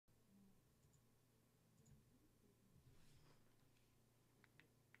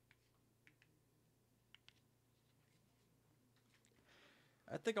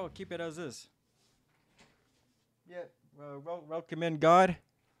I think I'll keep it as is. Yeah. Welcome in, God.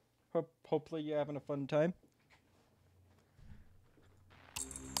 Hopefully you're having a fun time.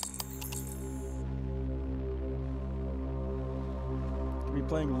 We'll be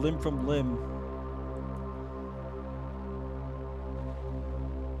playing Limb from Limb.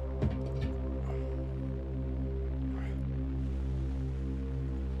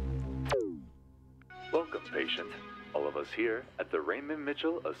 Welcome, patient. All of us here at the Raymond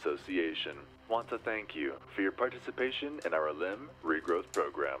Mitchell Association want to thank you for your participation in our limb regrowth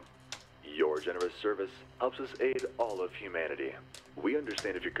program. Your generous service helps us aid all of humanity. We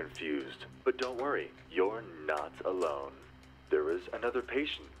understand if you're confused, but don't worry, you're not alone. There is another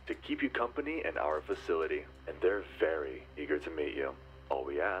patient to keep you company in our facility, and they're very eager to meet you. All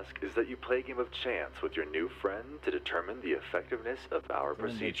we ask is that you play a game of chance with your new friend to determine the effectiveness of our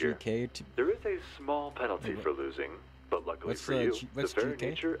procedure. There is a small penalty for losing, but luckily for you, the very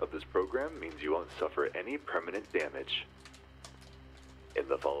nature of this program means you won't suffer any permanent damage. In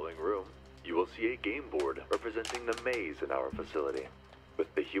the following room, you will see a game board representing the maze in our facility,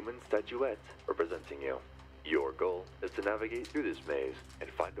 with the human statuette representing you. Your goal is to navigate through this maze and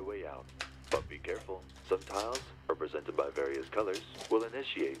find a way out. But be careful, some tiles, represented by various colors, will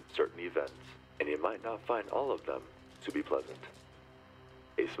initiate certain events, and you might not find all of them to be pleasant.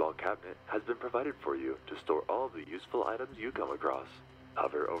 A small cabinet has been provided for you to store all of the useful items you come across.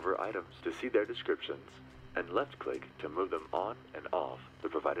 Hover over items to see their descriptions, and left-click to move them on and off the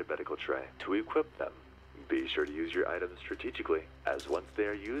provided medical tray to equip them. Be sure to use your items strategically, as once they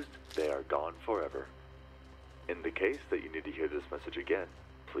are used, they are gone forever. In the case that you need to hear this message again,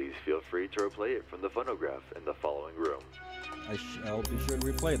 please feel free to replay it from the phonograph in the following room. I'll be sure to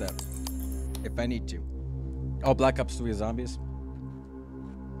replay that, if I need to. Oh, Black Ops 3 Zombies.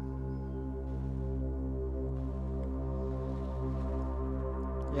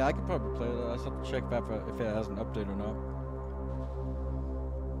 Yeah, I could probably play that. I just have to check if it has an update or not.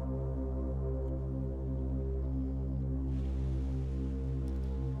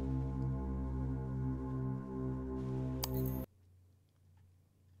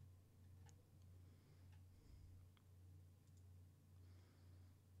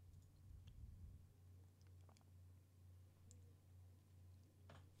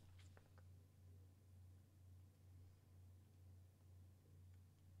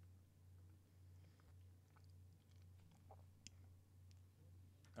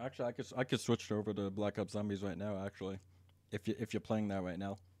 Actually, I could switch over to Black Ops Zombies right now. Actually, if you're playing that right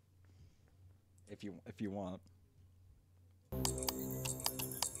now, if you want.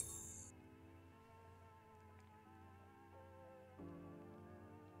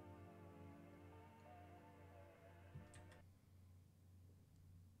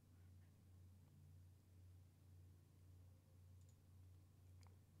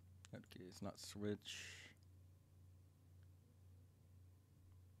 Okay, it's not switch.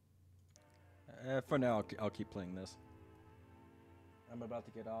 For now, I'll keep playing this. I'm about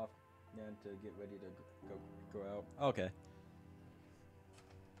to get off and to get ready to go out. Okay.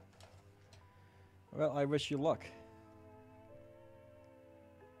 Well, I wish you luck.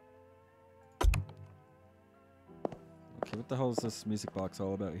 Okay, what the hell is this music box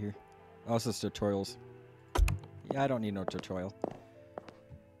all about here? Oh, it's just tutorials. Yeah, I don't need no tutorial.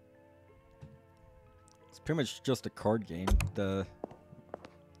 It's pretty much just a card game.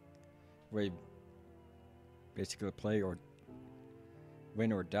 Where you basically play or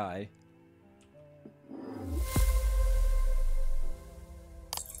win or die.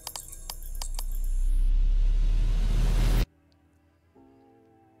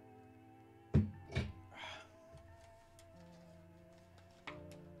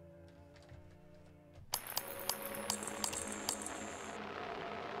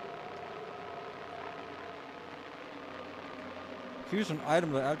 Choose an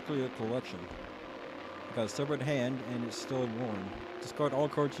item that actually a collection. You got a severed hand and it's still worn. Discard all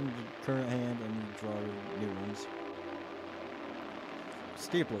cards in your current hand and draw new ones.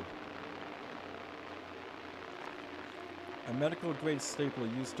 Stapler. A medical grade stapler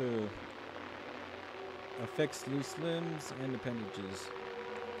used to affix loose limbs and appendages.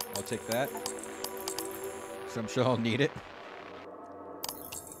 I'll take that, so I'm sure I'll need it.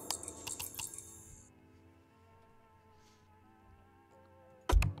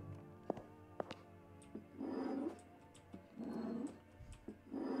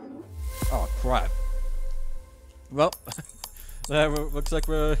 Oh, crap. Well, looks like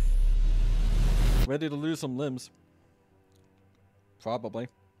we're ready to lose some limbs. Probably.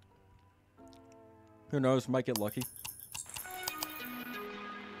 Who knows, might get lucky.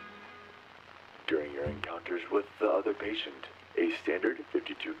 During your encounters with the other patient, A standard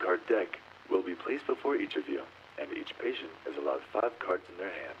 52-card deck will be placed before each of you, and each patient is allowed 5 cards in their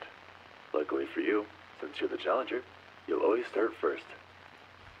hand. Luckily for you, since you're the challenger, you'll always start first.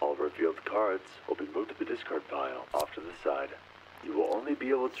 All revealed cards will be moved to the discard pile off to the side. You will only be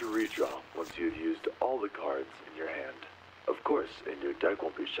able to redraw once you've used all the cards in your hand. Of course, a new deck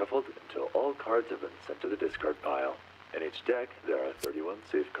won't be shuffled until all cards have been sent to the discard pile. In each deck, there are 31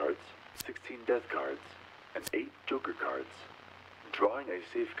 safe cards, 16 death cards, and 8 joker cards. Drawing a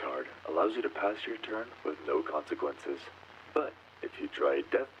safe card allows you to pass your turn with no consequences. But if you draw a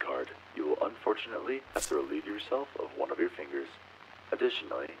death card, you will unfortunately have to relieve yourself of one of your fingers.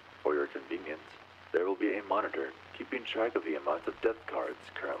 Additionally, for your convenience, there will be a monitor keeping track of the amount of death cards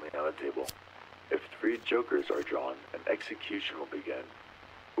currently on the table. If 3 jokers are drawn, an execution will begin.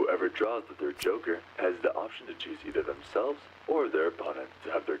 Whoever draws the 3rd joker has the option to choose either themselves or their opponent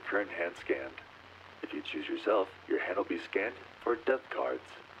to have their current hand scanned. If you choose yourself, your hand will be scanned for death cards.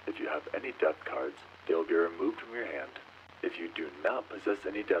 If you have any death cards, they will be removed from your hand. If you do not possess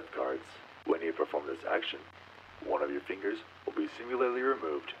any death cards, when you perform this action, one of your fingers will be singularly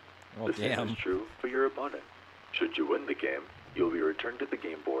removed. Oh, The same damn. is true for your opponent. Should you win the game, you will be returned to the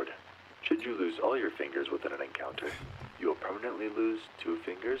game board. Should you lose all your fingers within an encounter, you will permanently lose 2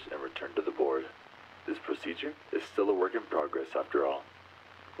 fingers and return to the board. This procedure is still a work in progress after all.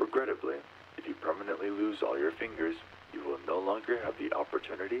 Regrettably, if you permanently lose all your fingers, you will no longer have the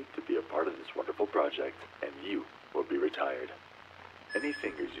opportunity to be a part of this wonderful project, and you will be retired. Any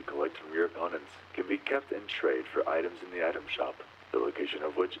fingers you collect from your opponents can be kept in trade for items in the item shop, the location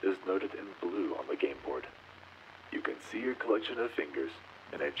of which is noted in blue on the game board. You can see your collection of fingers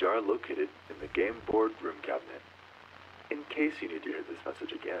in a jar located in the game board room cabinet. In case you need to hear this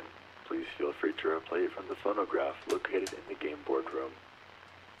message again, please feel free to replay it from the phonograph located in the game board room.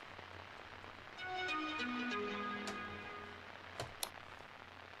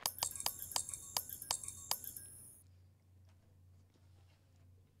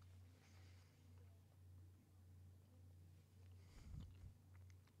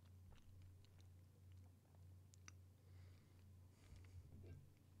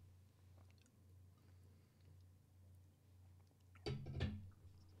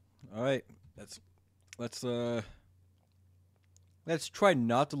 All right, let's try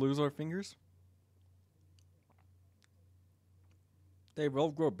not to lose our fingers. They will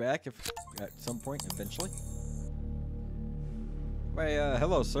grow back if at some point eventually. Why,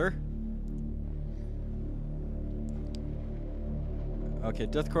 hello, sir. Okay,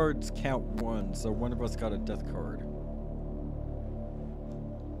 death cards count 1, so one of us got a death card.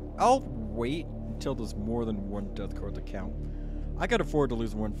 I'll wait until there's more than 1 death card to count. I can afford to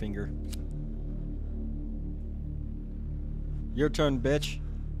lose 1 finger. Your turn, bitch.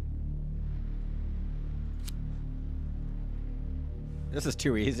 This is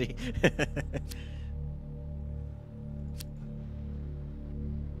too easy.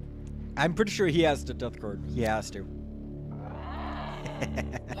 I'm pretty sure he has the death card. He has to.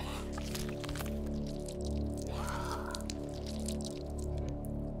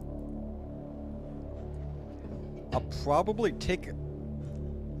 I'll probably take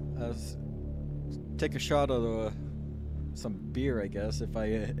a shot of some beer, I guess, if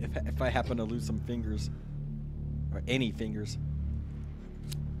I happen to lose some fingers or any fingers.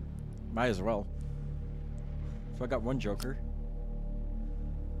 Might as well. So I got 1 joker.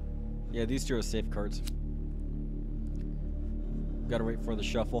 Yeah, these 2 are safe cards. Gotta wait for the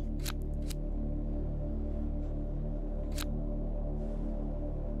shuffle.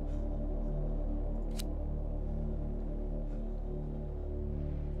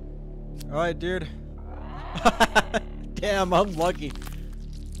 Alright, dude. Damn, I'm lucky.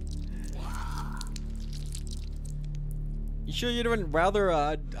 You sure you wouldn't rather,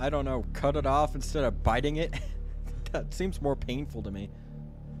 I don't know, cut it off instead of biting it? That seems more painful to me.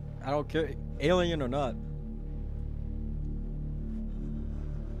 I don't care, alien or not.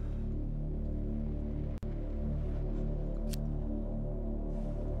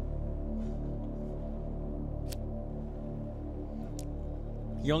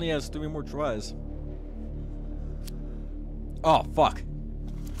 He only has 3 more tries. Oh, fuck.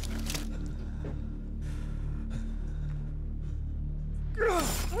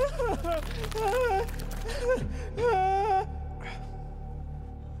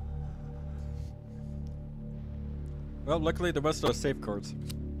 Well, luckily the rest are safe cards.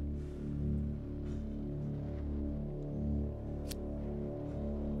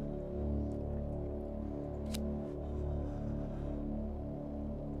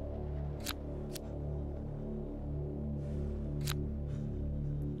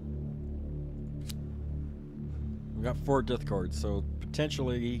 We got 4 death cards, so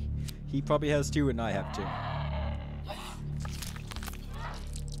potentially he probably has 2 and I have 2.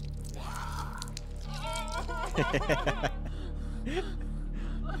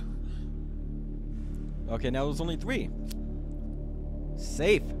 Okay, now there's only 3.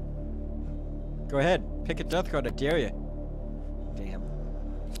 Safe. Go ahead, pick a death card, I dare you. Damn.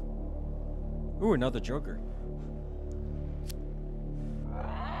 Ooh, another Joker.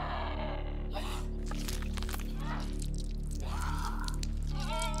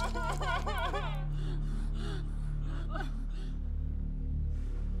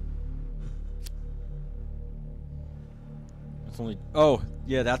 It's only... Oh,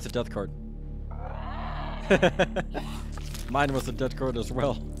 yeah, that's a death card. Mine was a death card as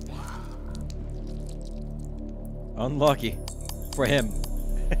well. Unlucky. For him.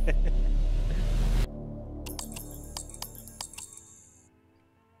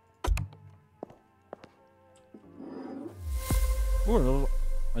 Ooh,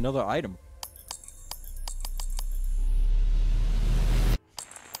 another item.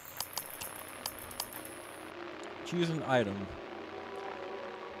 Choose an item.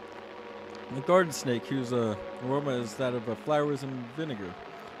 The garden snake, whose aroma is that of flowers and vinegar.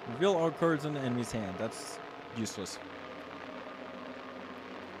 Reveal all cards in the enemy's hand. That's useless.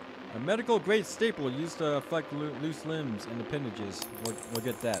 A medical grade staple used to affect loose limbs and appendages. We'll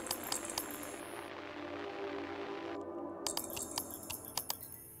get that.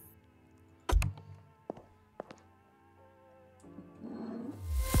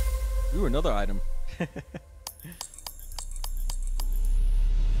 Ooh, another item.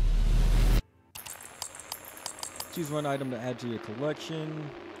 Choose one item to add to your collection.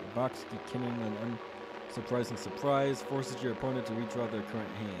 A box containing an unsurprising surprise forces your opponent to redraw their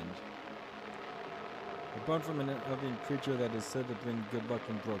current hand. A bone from an elven creature that is said to bring good luck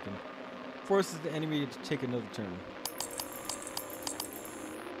when broken forces the enemy to take another turn.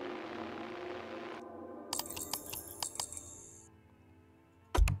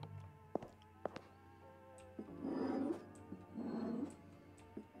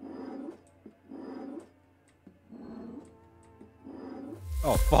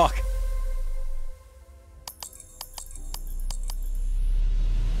 Oh, fuck.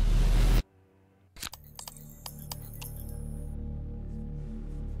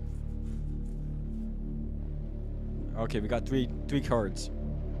 Okay, we got three cards.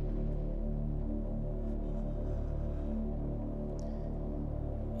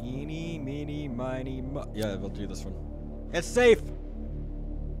 Eeny, meeny, miny, yeah, we'll do this one. It's safe!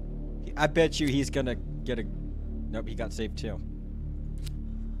 I bet you he's gonna get a... Nope, he got safe too.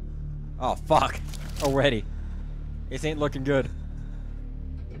 Oh, fuck. Already. This ain't looking good.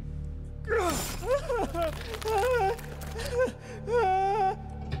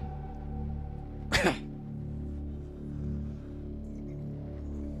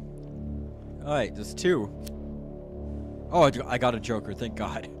 Alright, there's 2. Oh, I got a Joker, thank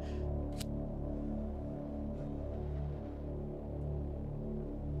God.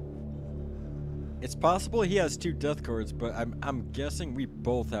 It's possible he has 2 death cards, but I'm guessing we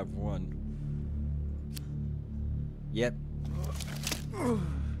both have 1. Yep.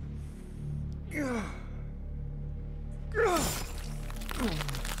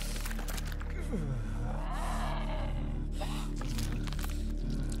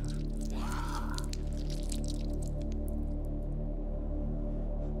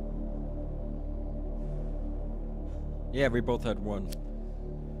 Yeah, we both had 1.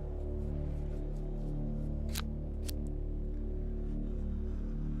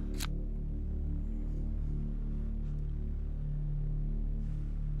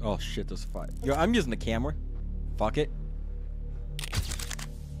 Oh shit, there's 5. Yo, I'm using the camera. Fuck it.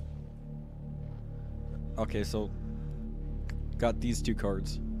 Okay, so got these 2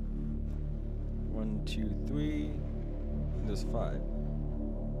 cards. 1, 2, 3. There's 5.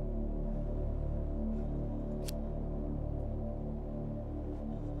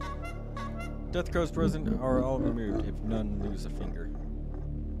 Death cards present are all removed if none lose a finger.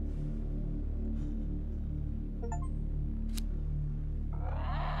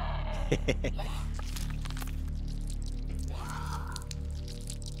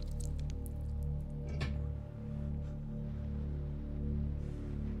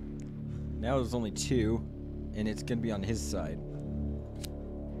 Now there's only 2, and it's gonna be on his side.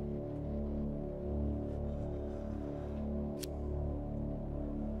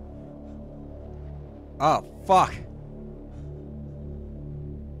 Oh, fuck!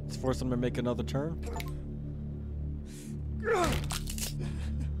 Let's force him to make another turn.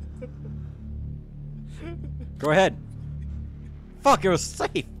 Go ahead. Fuck, it was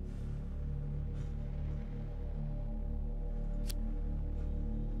safe.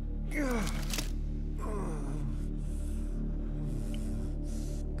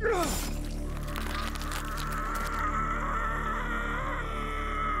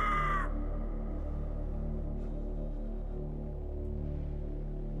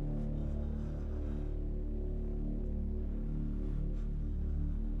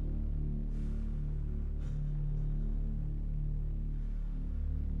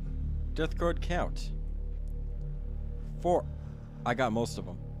 Death card count. 4. I got most of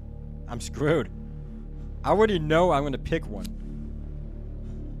them. I'm screwed. I already know I'm gonna pick one.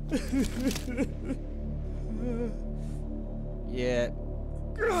 Yeah.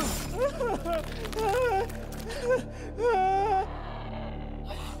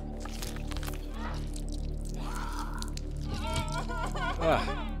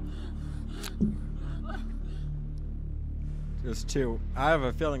 There's 2. I have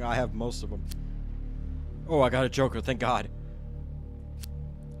a feeling I have most of them. Oh, I got a Joker, thank God.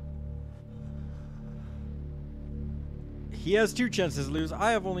 He has 2 chances to lose.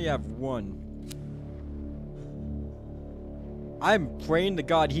 I only have 1. I'm praying to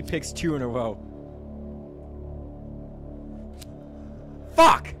God he picks 2 in a row.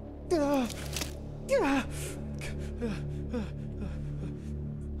 Fuck!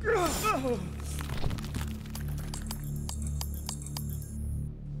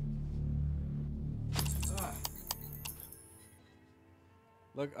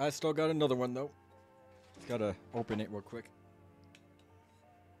 Look, I still got another one though. Gotta open it real quick.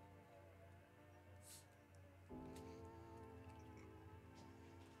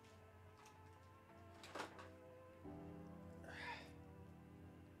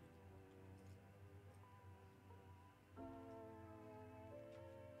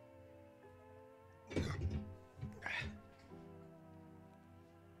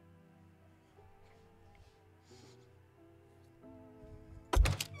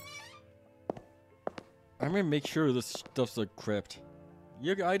 I'm gonna make sure this stuff's a crypt.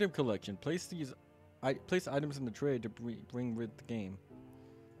 Your item collection. Place items in the tray to bring with the game.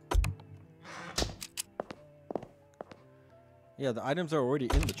 Yeah, the items are already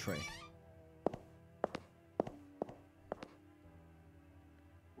in the tray.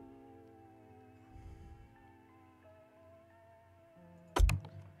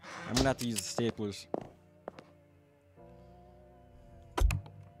 I'm gonna have to use the staplers.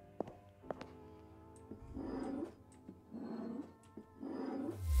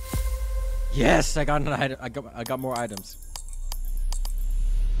 Yes, I got an item. I got more items.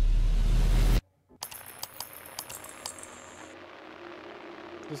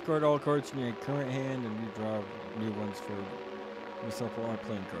 Discard all cards from your current hand and redraw new ones for yourself or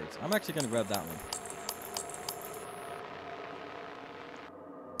playing cards. I'm actually gonna grab that one.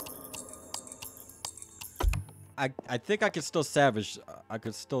 I think I could still salvage. I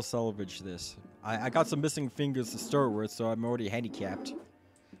could still salvage this. I got some missing fingers to start with, so I'm already handicapped.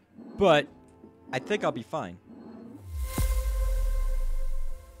 But I think I'll be fine.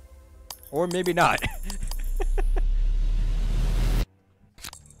 Or maybe not.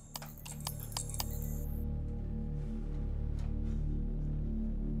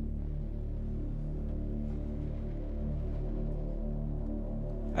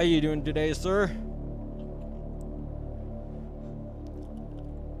 How you doing today, sir?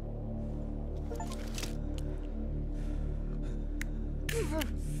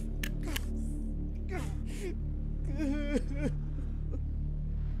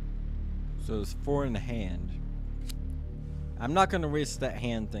 So there's 4 in the hand. I'm not gonna waste that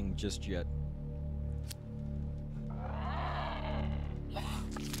hand thing just yet.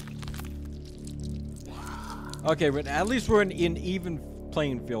 Okay, but at least we're in even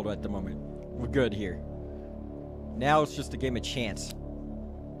playing field at the moment. We're good here. Now it's just a game of chance.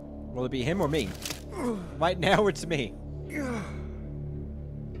 Will it be him or me? Right now it's me.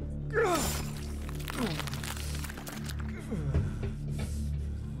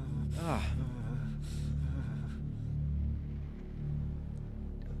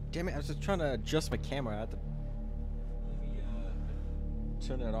 Damn it, I was just trying to adjust my camera. I had to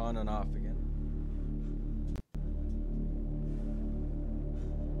turn it on and off again.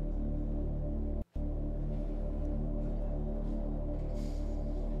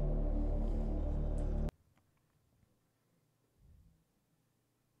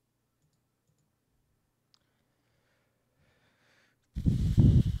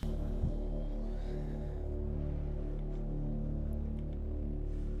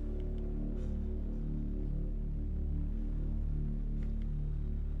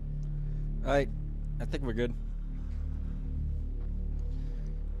 Alright, I think we're good.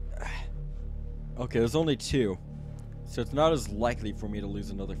 Okay, there's only 2. So it's not as likely for me to lose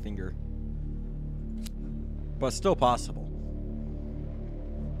another finger. But still possible.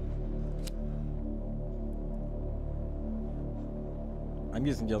 I'm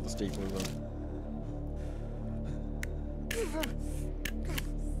using the other stapler though.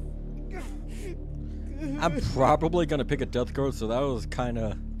 I'm probably gonna pick a death card, so that was kind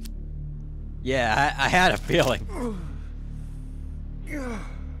of. Yeah, I had a feeling.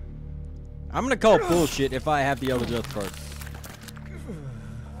 I'm gonna call bullshit if I have the other death card.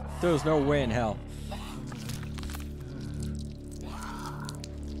 There's no way in hell.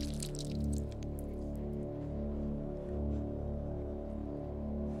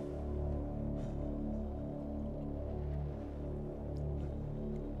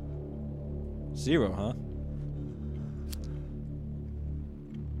 Zero, huh?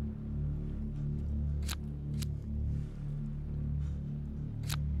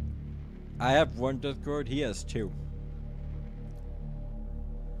 I have one death card, he has two.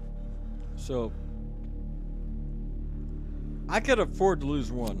 So I could afford to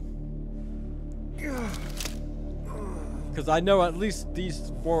lose one. Because I know at least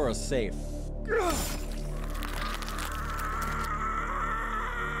these four are safe.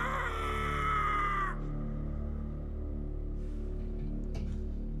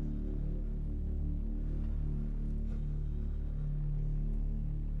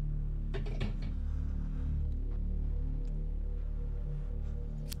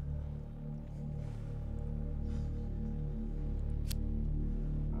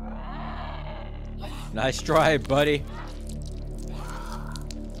 Nice try, buddy.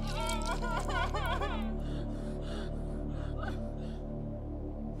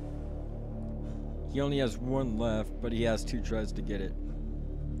 He only has one left, but he has two tries to get it.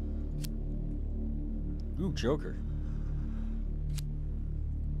 Ooh, Joker.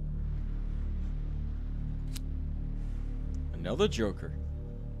 Another Joker.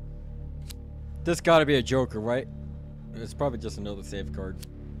 This gotta be a Joker, right? It's probably just another save card.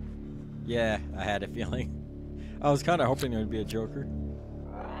 Yeah, I had a feeling. I was kind of hoping it would be a Joker.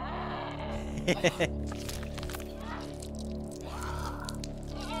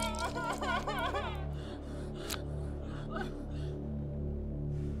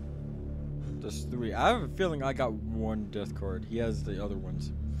 There's three. I have a feeling I got one death card. He has the other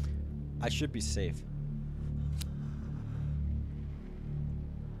ones. I should be safe.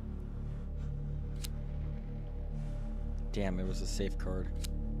 Damn, it was a safe card.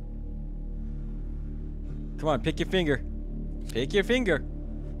 Come on, pick your finger. Pick your finger.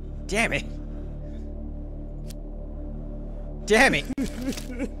 Damn it. Damn it.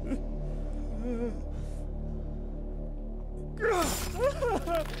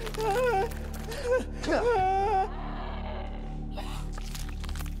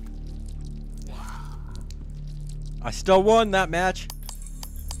 I still won that match.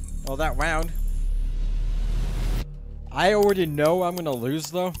 Well, that round. I already know I'm gonna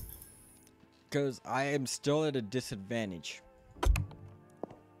lose though. Because I am still at a disadvantage.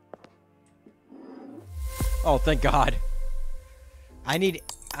 Oh, thank God. I need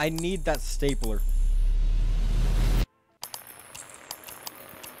that stapler.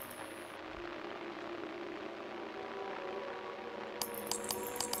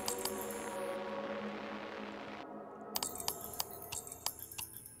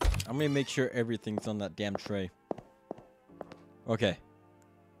 I'm gonna make sure everything's on that damn tray. Okay.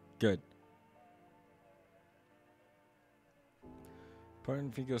 Good.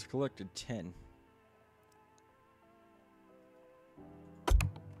 Pardon figures collected 10.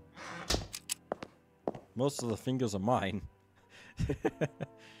 Most of the fingers are mine.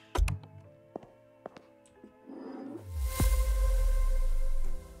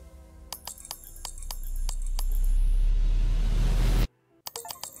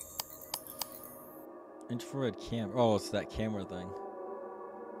 Infrared camera. Oh, it's that camera thing.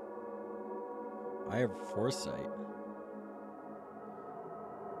 I have foresight.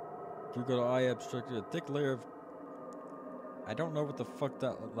 Google eye obstructed a thick layer of. I don't know what the fuck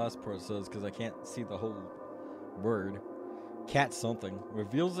that last part says because I can't see the whole word. Cat something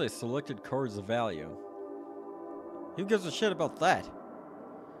reveals a selected card's value. Who gives a shit about that?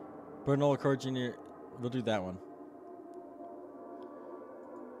 Burn all cards in your. We'll do that one.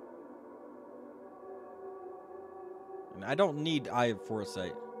 And I don't need Eye of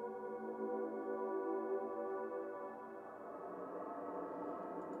Foresight.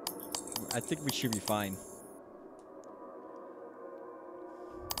 I think we should be fine.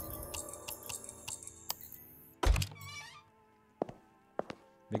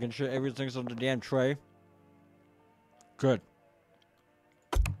 Making sure everything's on the damn tray. Good.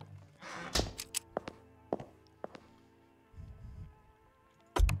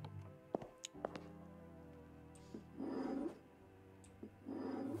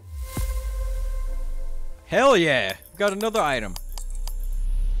 Hell yeah! Got another item.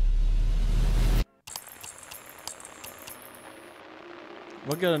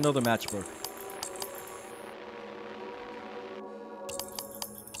 We'll get another matchbook.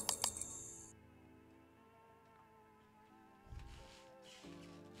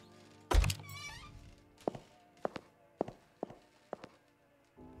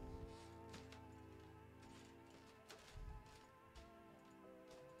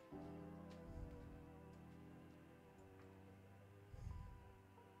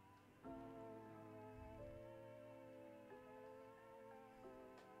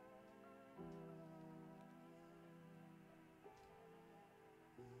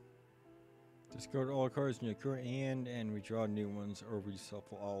 Discard all cards in your current hand and redraw new ones, or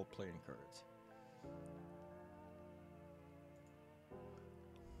reshuffle all playing cards.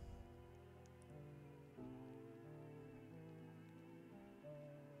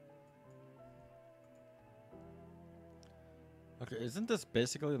 Okay, isn't this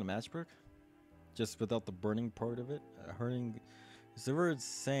basically the matchbook? Just without the burning part of it? Hurting. Severed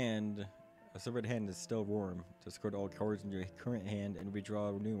sand. A severed hand is still warm. Discard all cards in your current hand and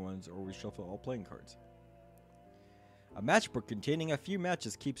redraw new ones, or reshuffle all playing cards. A matchbook containing a few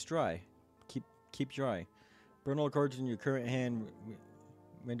matches keeps dry. Keep dry. Burn all cards in your current hand,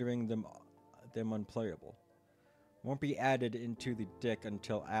 rendering them unplayable. Won't be added into the deck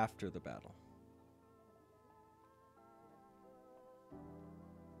until after the battle.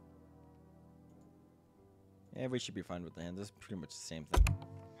 Yeah, we should be fine with the hand. This is pretty much the same thing.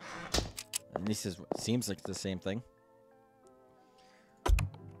 At least it seems like the same thing.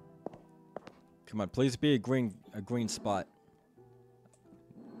 Come on, please be a green spot.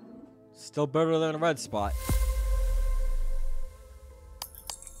 Still better than a red spot.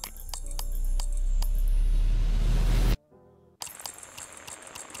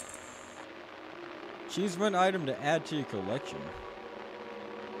 Choose one item to add to your collection.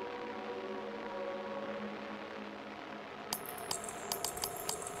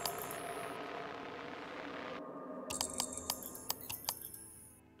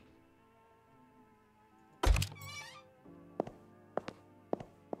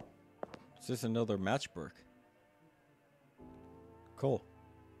 Is this another matchbook? Cool.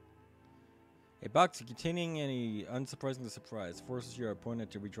 A box containing any unsurprising surprise forces your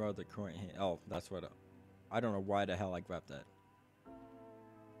opponent to redraw the current hand. Oh, that's what. I don't know why the hell I grabbed that.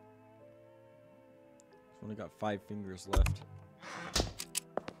 It's only got 5 fingers left.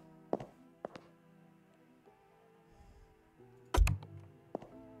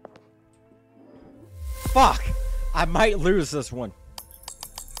 Fuck! I might lose this one.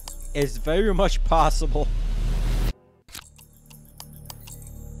 It's very much possible.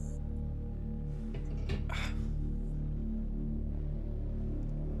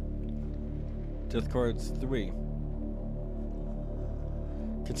 Death cards 3.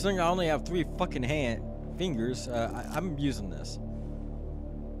 Considering I only have 3 fucking fingers, I'm using this.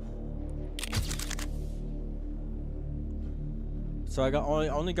 So I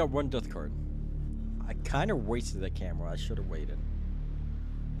only got 1 death card. I kind of wasted the camera. I should have waited.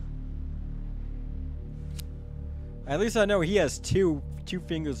 At least I know he has two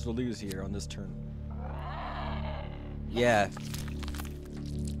fingers to lose here on this turn. Yeah.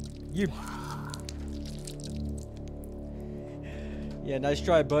 Yeah, nice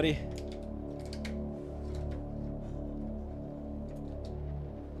try, buddy.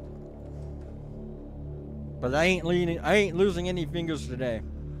 But I ain't losing any fingers today.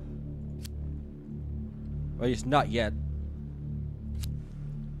 At least not yet.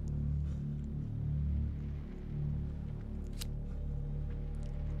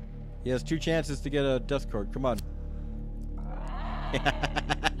 He has 2 chances to get a death card. Come on.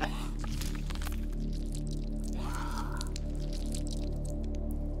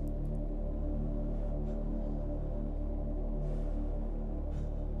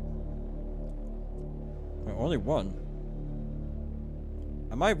 Only 1.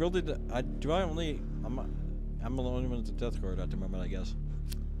 Am I really? I'm the only one with the death card at the moment, I guess.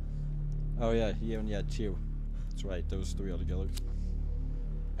 Oh yeah, he only had 2. That's right. Those 3 altogether.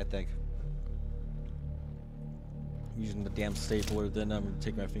 I think. Using the damn stapler, then I'm gonna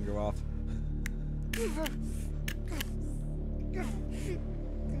take my finger off.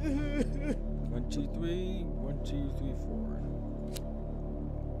 1, 2, 3. 1, 2, 3,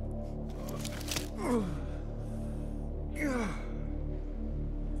 4.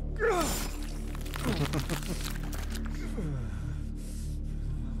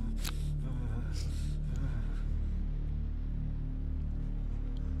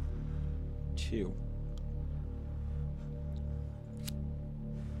 2.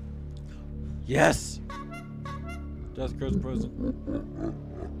 Yes! Death card's present.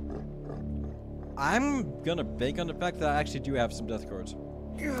 I'm gonna bank on the fact that I actually do have some death cards.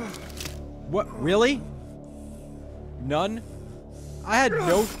 What? Really? None? I had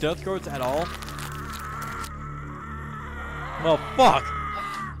no death cards at all? Well, fuck!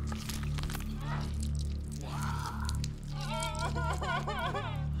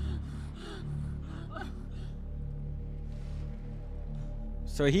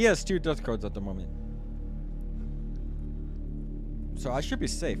 So he has 2 death cards at the moment. So I should be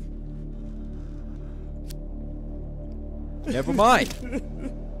safe. Never mind.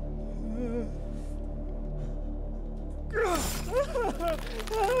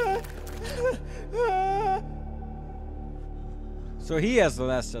 So he has the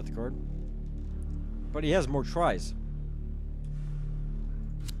last death card. But he has more tries.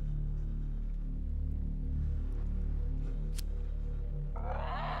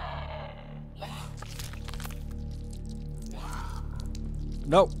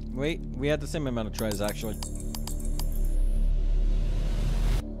 No, wait, we had the same amount of tries actually.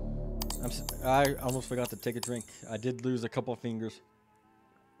 I almost forgot to take a drink. I did lose a couple of fingers.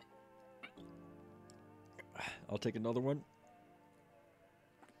 I'll take another one.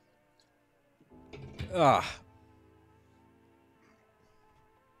 Ah.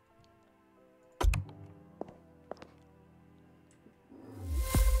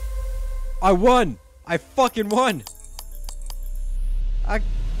 I won! I fucking won!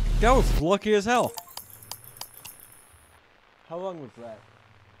 That was lucky as hell. How long was that?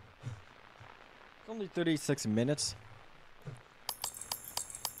 It's only 36 minutes.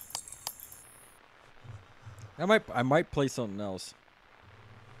 I might play something else.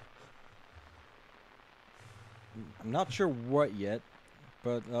 I'm not sure what yet,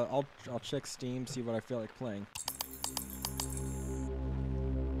 but I'll check Steam, see what I feel like playing.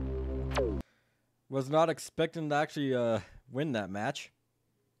 Was not expecting to actually win that match.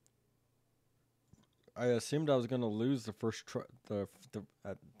 I assumed I was gonna lose the first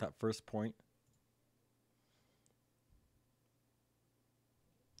at that first point.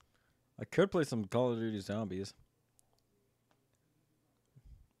 I could play some Call of Duty Zombies.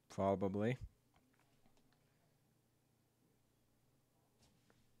 Probably.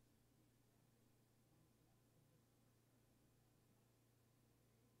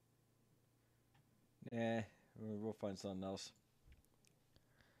 Yeah, we'll find something else.